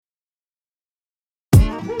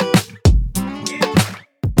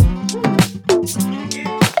Money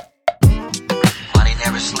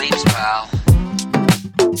never sleeps, pal.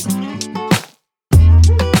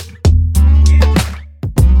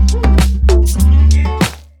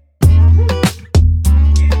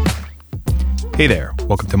 Hey there,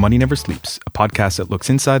 welcome to Money Never Sleeps, a podcast that looks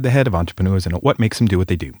inside the head of entrepreneurs and at what makes them do what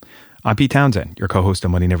they do. I'm Pete Townsend, your co-host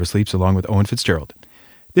of Money Never Sleeps, along with Owen Fitzgerald.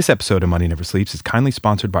 This episode of Money Never Sleeps is kindly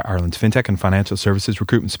sponsored by Ireland's fintech and financial services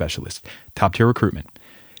recruitment specialist, Top Tier Recruitment.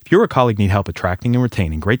 If you or a colleague need help attracting and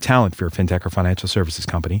retaining great talent for your fintech or financial services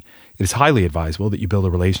company, it is highly advisable that you build a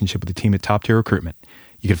relationship with the team at Top Tier Recruitment.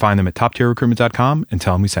 You can find them at toptierrecruitment.com and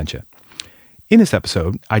tell them we sent you. In this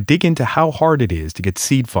episode, I dig into how hard it is to get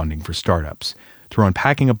seed funding for startups through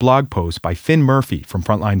unpacking a blog post by Finn Murphy from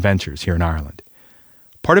Frontline Ventures here in Ireland.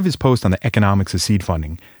 Part of his post on the economics of seed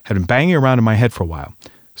funding had been banging around in my head for a while,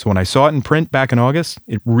 so when I saw it in print back in August,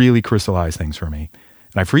 it really crystallized things for me.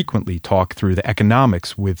 And I frequently talk through the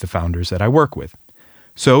economics with the founders that I work with.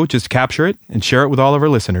 So just to capture it and share it with all of our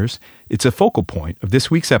listeners, it's a focal point of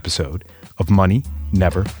this week's episode of Money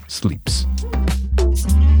Never Sleeps.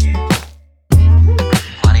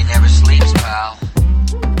 Money never sleeps, pal.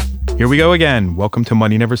 Here we go again. Welcome to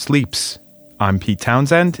Money Never Sleeps. I'm Pete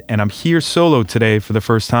Townsend, and I'm here solo today for the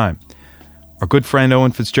first time. Our good friend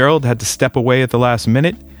Owen Fitzgerald had to step away at the last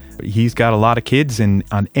minute. He's got a lot of kids, and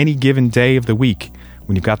on any given day of the week,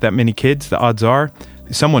 when you've got that many kids, the odds are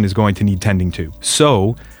someone is going to need tending to.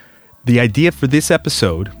 So the idea for this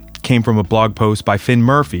episode came from a blog post by Finn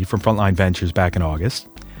Murphy from Frontline Ventures back in August.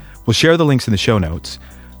 We'll share the links in the show notes,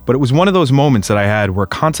 but it was one of those moments that I had where a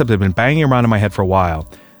concept had been banging around in my head for a while,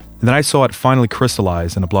 and then I saw it finally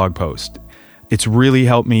crystallize in a blog post. It's really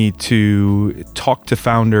helped me to talk to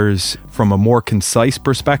founders from a more concise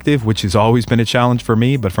perspective, which has always been a challenge for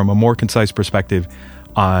me, but from a more concise perspective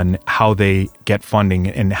on how they get funding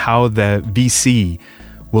and how the VC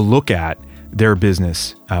will look at their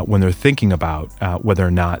business when they're thinking about whether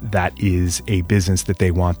or not that is a business that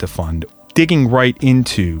they want to fund. Digging right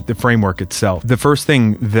into the framework itself, the first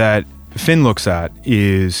thing that Finn looks at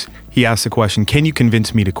is he asks the question, can you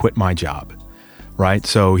convince me to quit my job? Right?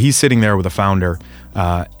 So he's sitting there with a founder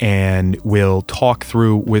and will talk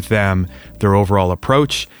through with them their overall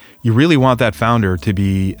approach. You really want that founder to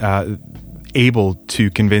be able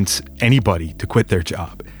to convince anybody to quit their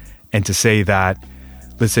job and to say that,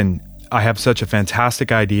 listen, I have such a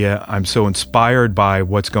fantastic idea. I'm so inspired by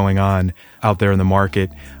what's going on out there in the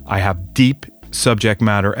market. I have deep subject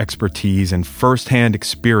matter expertise and firsthand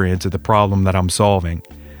experience of the problem that I'm solving.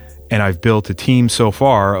 And I've built a team so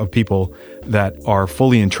far of people that are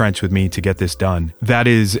fully entrenched with me to get this done. That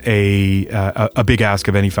is a big ask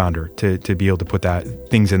of any founder to be able to put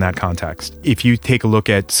things in that context. If you take a look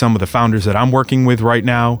at some of the founders that I'm working with right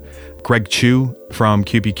now, Greg Chu from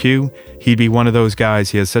QBQ, he'd be one of those guys.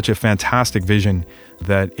 He has such a fantastic vision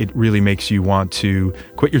that it really makes you want to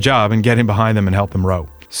quit your job and get in behind them and help them row.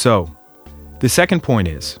 So the second point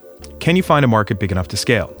is, can you find a market big enough to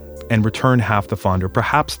scale and return half the fund or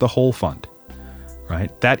perhaps the whole fund, right?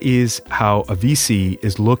 That is how a VC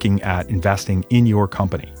is looking at investing in your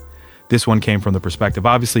company. This one came from the perspective,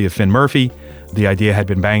 obviously, of Finn Murphy. The idea had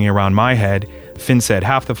been banging around my head. Finn said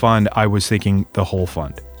half the fund. I was thinking the whole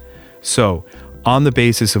fund. So on the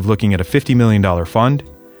basis of looking at a $50 million fund,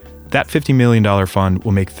 that $50 million fund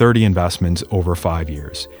will make 30 investments over 5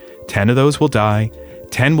 years. 10 of those will die.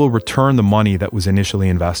 10 will return the money that was initially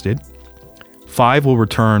invested. 5 will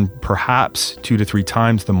return perhaps 2 to 3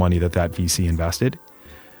 times the money that VC invested.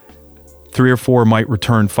 3 or 4 might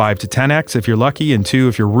return 5 to 10x if you're lucky, and 2,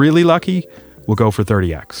 if you're really lucky, will go for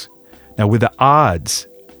 30x. Now, with the odds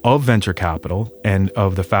of venture capital and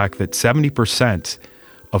of the fact that 70%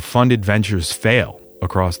 of funded ventures fail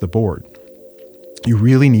across the board, you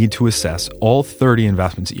really need to assess all 30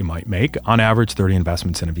 investments that you might make, on average 30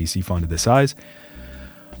 investments in a VC fund of this size,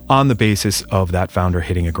 on the basis of that founder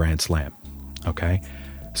hitting a grand slam. Okay,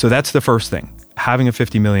 so that's the first thing. Having a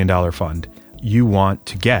 $50 million fund, you want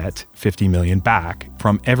to get $50 million back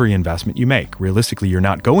from every investment you make. Realistically, you're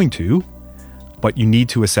not going to, but you need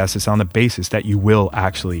to assess this on the basis that you will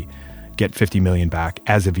actually get $50 million back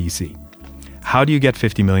as a VC. How do you get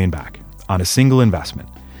 $50 million back on a single investment?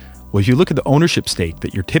 Well, if you look at the ownership stake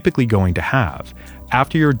that you're typically going to have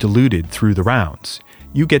after you're diluted through the rounds,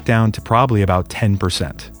 you get down to probably about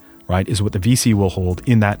 10%. Right, is what the VC will hold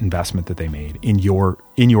in that investment that they made in your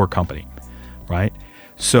company, right?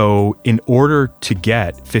 So in order to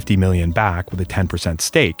get $50 million back with a 10%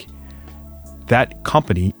 stake, that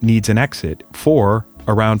company needs an exit for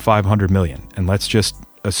around $500 million. And let's just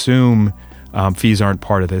assume fees aren't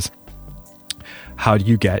part of this. How do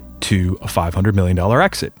you get to a $500 million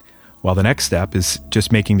exit? Well, the next step is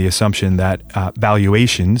just making the assumption that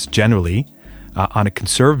valuations generally, on a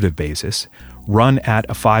conservative basis, run at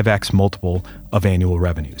a 5x multiple of annual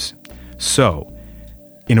revenues. So,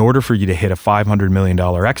 in order for you to hit a $500 million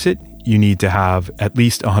exit, you need to have at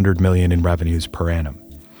least $100 million in revenues per annum.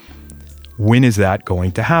 When is that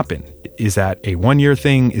going to happen? Is that a 1-year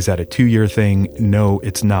thing? Is that a 2-year thing? No,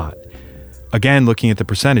 it's not. Again, looking at the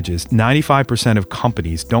percentages, 95% of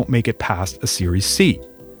companies don't make it past a Series C.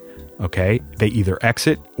 Okay? They either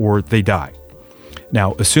exit or they die.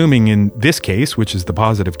 Now, assuming in this case, which is the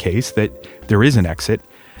positive case, that there is an exit,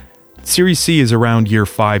 Series C is around year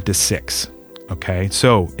 5 to 6. Okay?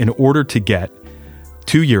 So, in order to get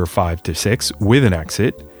to year 5 to 6 with an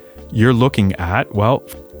exit, you're looking at, well,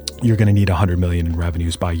 you're going to need $100 million in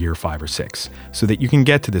revenues by year 5 or 6 so that you can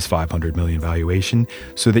get to this $500 million valuation,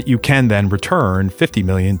 so that you can then return $50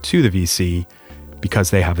 million to the VC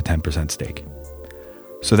because they have a 10% stake.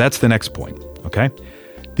 So that's the next point, okay?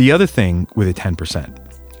 The other thing with a 10%,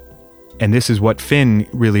 and this is what Finn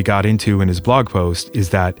really got into in his blog post,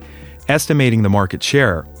 is that estimating the market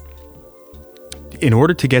share, in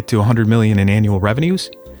order to get to $100 million in annual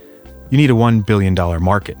revenues, you need a $1 billion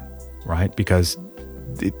market, right? Because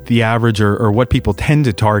the average or what people tend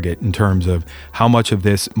to target in terms of how much of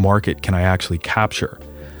this market can I actually capture,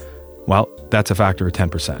 well, that's a factor of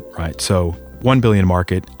 10%, right? So 1 billion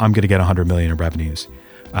market, I'm going to get 100 million in revenues.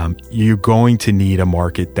 You're going to need a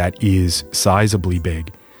market that is sizably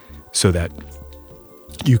big so that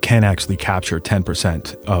you can actually capture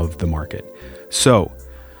 10% of the market. So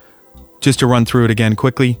just to run through it again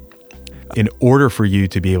quickly, in order for you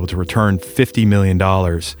to be able to return $50 million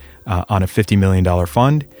on a $50 million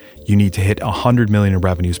fund, you need to hit 100 million in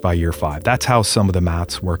revenues by year 5. That's how some of the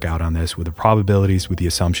maths work out on this, with the probabilities, with the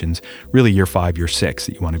assumptions, really year 5, year 6,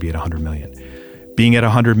 that you want to be at 100 million. Being at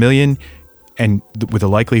 100 million, and with the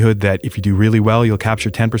likelihood that if you do really well, you'll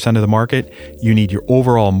capture 10% of the market, you need your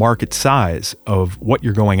overall market size of what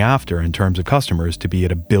you're going after in terms of customers to be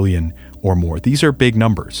at 1 billion or more. These are big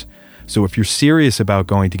numbers. So if you're serious about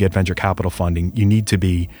going to get venture capital funding, you need to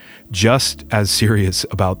be just as serious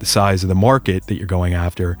about the size of the market that you're going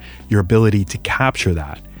after, your ability to capture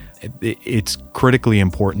that. It's critically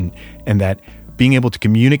important, and that being able to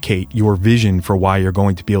communicate your vision for why you're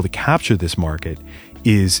going to be able to capture this market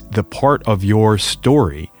is the part of your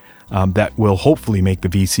story that will hopefully make the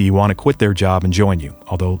VC want to quit their job and join you,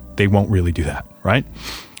 although they won't really do that, right?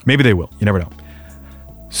 Maybe they will. You never know.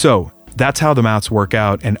 So that's how the maths work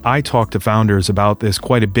out. And I talk to founders about this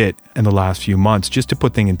quite a bit in the last few months, just to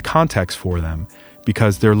put things in context for them,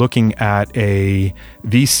 because they're looking at a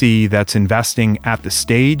VC that's investing at the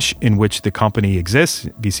stage in which the company exists.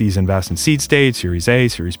 VCs invest in seed stage, Series A,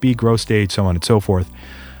 Series B, growth stage, so on and so forth,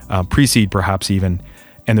 pre-seed perhaps even.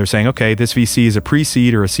 And they're saying, okay, this VC is a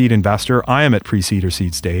pre-seed or a seed investor. I am at pre-seed or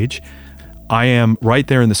seed stage. I am right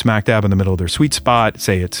there in the smack dab in the middle of their sweet spot.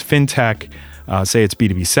 Say it's fintech, say it's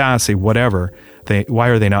B2B SaaS, say whatever. Why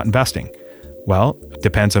are they not investing? Well, it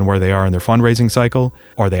depends on where they are in their fundraising cycle.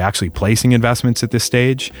 Are they actually placing investments at this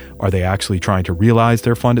stage? Are they actually trying to realize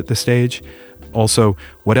their fund at this stage? Also,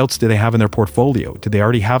 what else do they have in their portfolio? Do they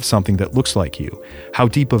already have something that looks like you? How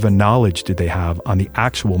deep of a knowledge did they have on the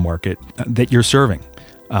actual market that you're serving?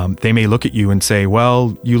 They may look at you and say,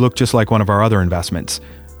 well, you look just like one of our other investments.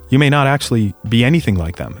 You may not actually be anything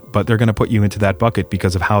like them, but they're going to put you into that bucket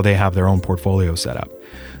because of how they have their own portfolio set up.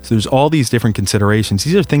 So there's all these different considerations.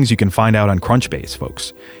 These are things you can find out on Crunchbase,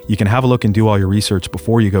 folks. You can have a look and do all your research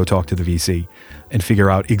before you go talk to the VC and figure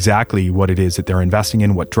out exactly what it is that they're investing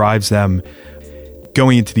in, what drives them.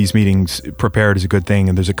 Going into these meetings prepared is a good thing.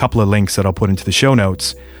 And there's a couple of links that I'll put into the show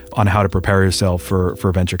notes on how to prepare yourself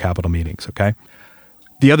for venture capital meetings, okay?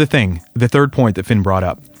 The other thing, the third point that Finn brought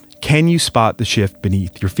up, can you spot the shift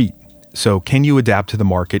beneath your feet? So can you adapt to the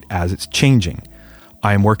market as it's changing?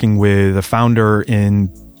 I am working with a founder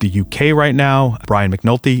in the UK right now, Brian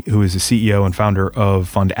McNulty, who is the CEO and founder of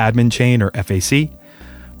Fund Admin Chain, or FAC.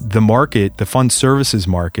 The market, the fund services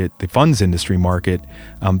market, the funds industry market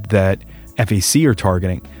that FAC are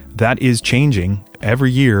targeting, that is changing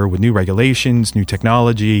every year with new regulations, new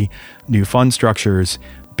technology, new fund structures.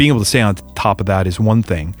 Being able to stay on top of that is one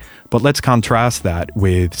thing, but let's contrast that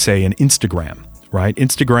with, say, an Instagram, right?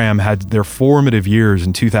 Instagram had their formative years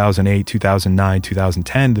in 2008, 2009,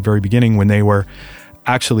 2010, the very beginning, when they were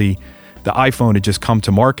actually, the iPhone had just come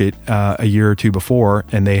to market a year or two before,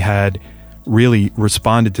 and they had really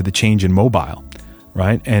responded to the change in mobile,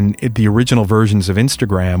 right? And the original versions of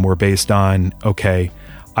Instagram were based on, okay,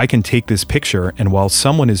 I can take this picture, and while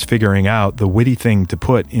someone is figuring out the witty thing to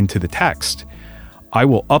put into the text, I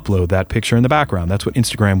will upload that picture in the background. That's what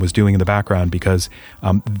Instagram was doing in the background because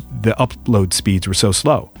the upload speeds were so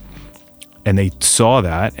slow. And they saw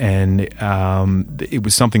that, and it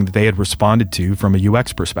was something that they had responded to from a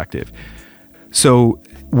UX perspective. So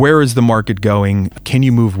where is the market going? Can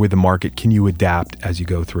you move with the market? Can you adapt as you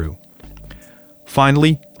go through?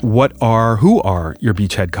 Finally, who are your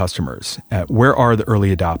beachhead customers? Where are the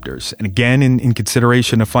early adopters? And again, in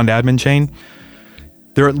consideration of fund admin chain,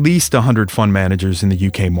 there are at least 100 fund managers in the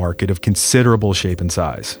UK market of considerable shape and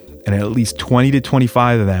size. And at least 20 to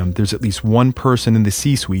 25 of them, there's at least one person in the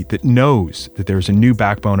C-suite that knows that there's a new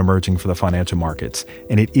backbone emerging for the financial markets,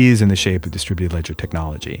 and it is in the shape of distributed ledger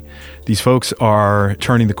technology. These folks are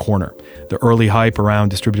turning the corner. The early hype around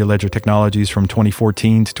distributed ledger technologies from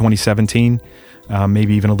 2014 to 2017,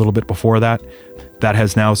 maybe even a little bit before that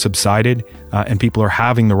has now subsided, and people are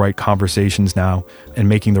having the right conversations now and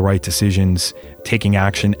making the right decisions, taking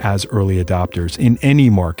action as early adopters. In any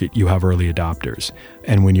market, you have early adopters.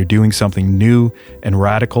 And when you're doing something new and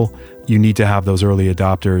radical, you need to have those early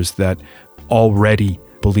adopters that already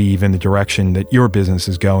believe in the direction that your business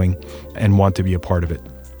is going and want to be a part of it.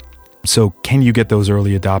 So can you get those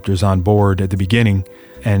early adopters on board at the beginning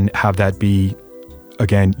and have that be,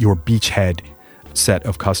 again, your beachhead set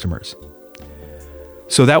of customers?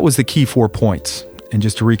 So that was the key 4 points. And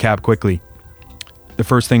just to recap quickly, the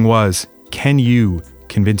first thing was, can you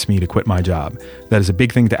convince me to quit my job? That is a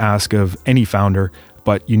big thing to ask of any founder,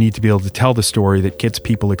 but you need to be able to tell the story that gets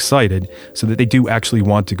people excited so that they do actually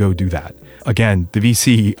want to go do that. Again, the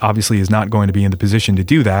VC obviously is not going to be in the position to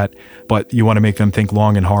do that, but you want to make them think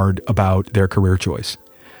long and hard about their career choice.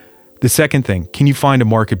 The second thing, can you find a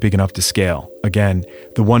market big enough to scale? Again,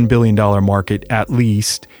 the $1 billion market at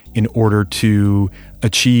least in order to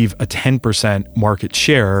achieve a 10% market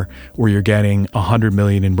share where you're getting 100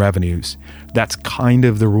 million in revenues. That's kind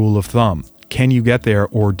of the rule of thumb. Can you get there,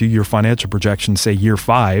 or do your financial projections say year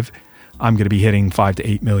 5, I'm going to be hitting 5 to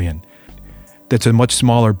 8 million? That's a much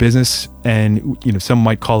smaller business, and some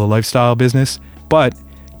might call it a lifestyle business, but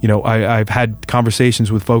I've had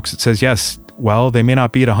conversations with folks that says, yes, well, they may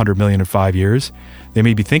not be at 100 million in 5 years. They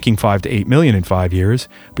may be thinking 5 to 8 million in 5 years,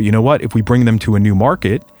 but you know what? If we bring them to a new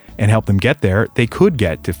market and help them get there, they could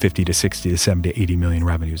get to 50 to 60 to 70 to 80 million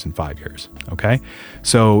revenues in 5 years. Okay.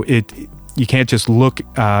 So you can't just look,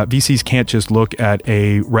 VCs can't just look at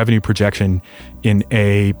a revenue projection in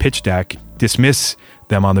a pitch deck, dismiss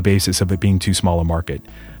them on the basis of it being too small a market.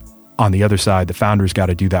 On the other side, the founders got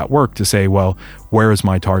to do that work to say, well, where is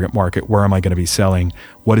my target market? Where am I going to be selling?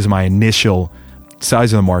 What is my initial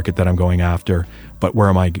size of the market that I'm going after? But where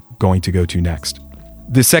am I going to go to next?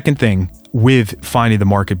 The second thing with finding the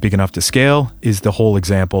market big enough to scale is the whole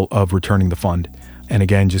example of returning the fund. And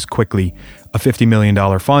again, just quickly, a $50 million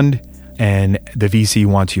fund, and the VC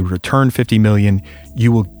wants you to return $50 million, the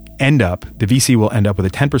VC will end up with a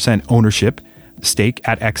 10% ownership stake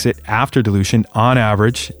at exit after dilution on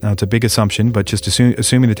average. Now, it's a big assumption, but just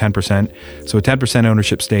assuming the 10%. So a 10%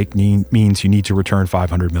 ownership stake means you need to return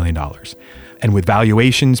 $500 million. And with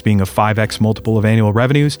valuations being a 5x multiple of annual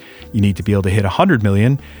revenues, you need to be able to hit $100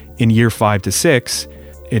 million in year 5 to 6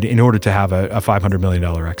 in order to have a $500 million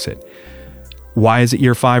exit. Why is it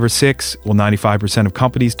year 5 or 6? Well, 95% of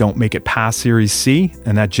companies don't make it past Series C,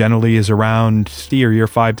 and that generally is around year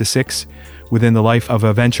 5 to 6 within the life of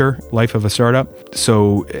a venture, life of a startup.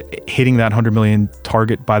 So hitting that 100 million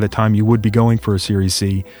target by the time you would be going for a Series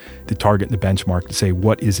C, the target and the benchmark to say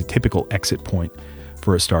what is a typical exit point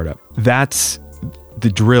for a startup. That's the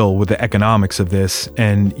drill with the economics of this,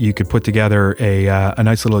 and you could put together a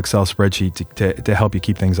nice little Excel spreadsheet to help you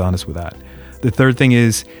keep things honest with that. The third thing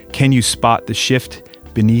is, can you spot the shift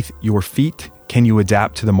beneath your feet? Can you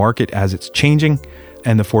adapt to the market as it's changing?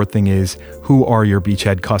 And the fourth thing is, who are your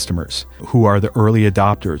beachhead customers? Who are the early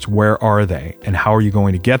adopters? Where are they? And how are you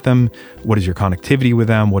going to get them? What is your connectivity with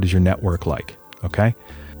them? What is your network like? Okay.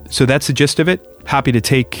 So that's the gist of it. Happy to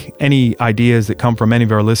take any ideas that come from any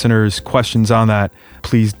of our listeners, questions on that.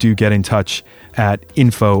 Please do get in touch at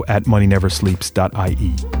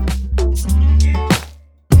info@moneyneversleeps.ie.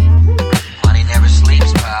 Money never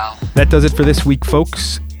sleeps, pal. That does it for this week,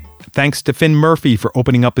 folks. Thanks to Finn Murphy for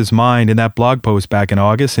opening up his mind in that blog post back in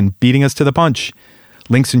August and beating us to the punch.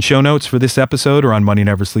 Links and show notes for this episode are on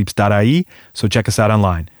moneyneversleeps.ie, so check us out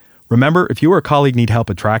online. Remember, if you or a colleague need help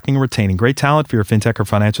attracting and retaining great talent for your fintech or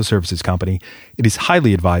financial services company, it is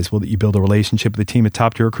highly advisable that you build a relationship with the team at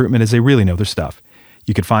Top Tier Recruitment, as they really know their stuff.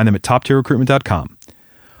 You can find them at toptierrecruitment.com.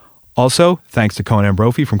 Also, thanks to Conan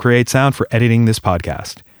Brophy from Create Sound for editing this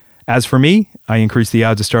podcast. As for me, I increase the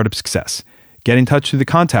odds of startup success. Get in touch through the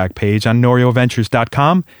contact page on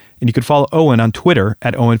norioventures.com, and you can follow Owen on Twitter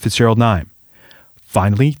at OwenFitzgerald9.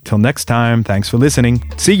 Finally, till next time, thanks for listening.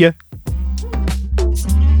 See ya!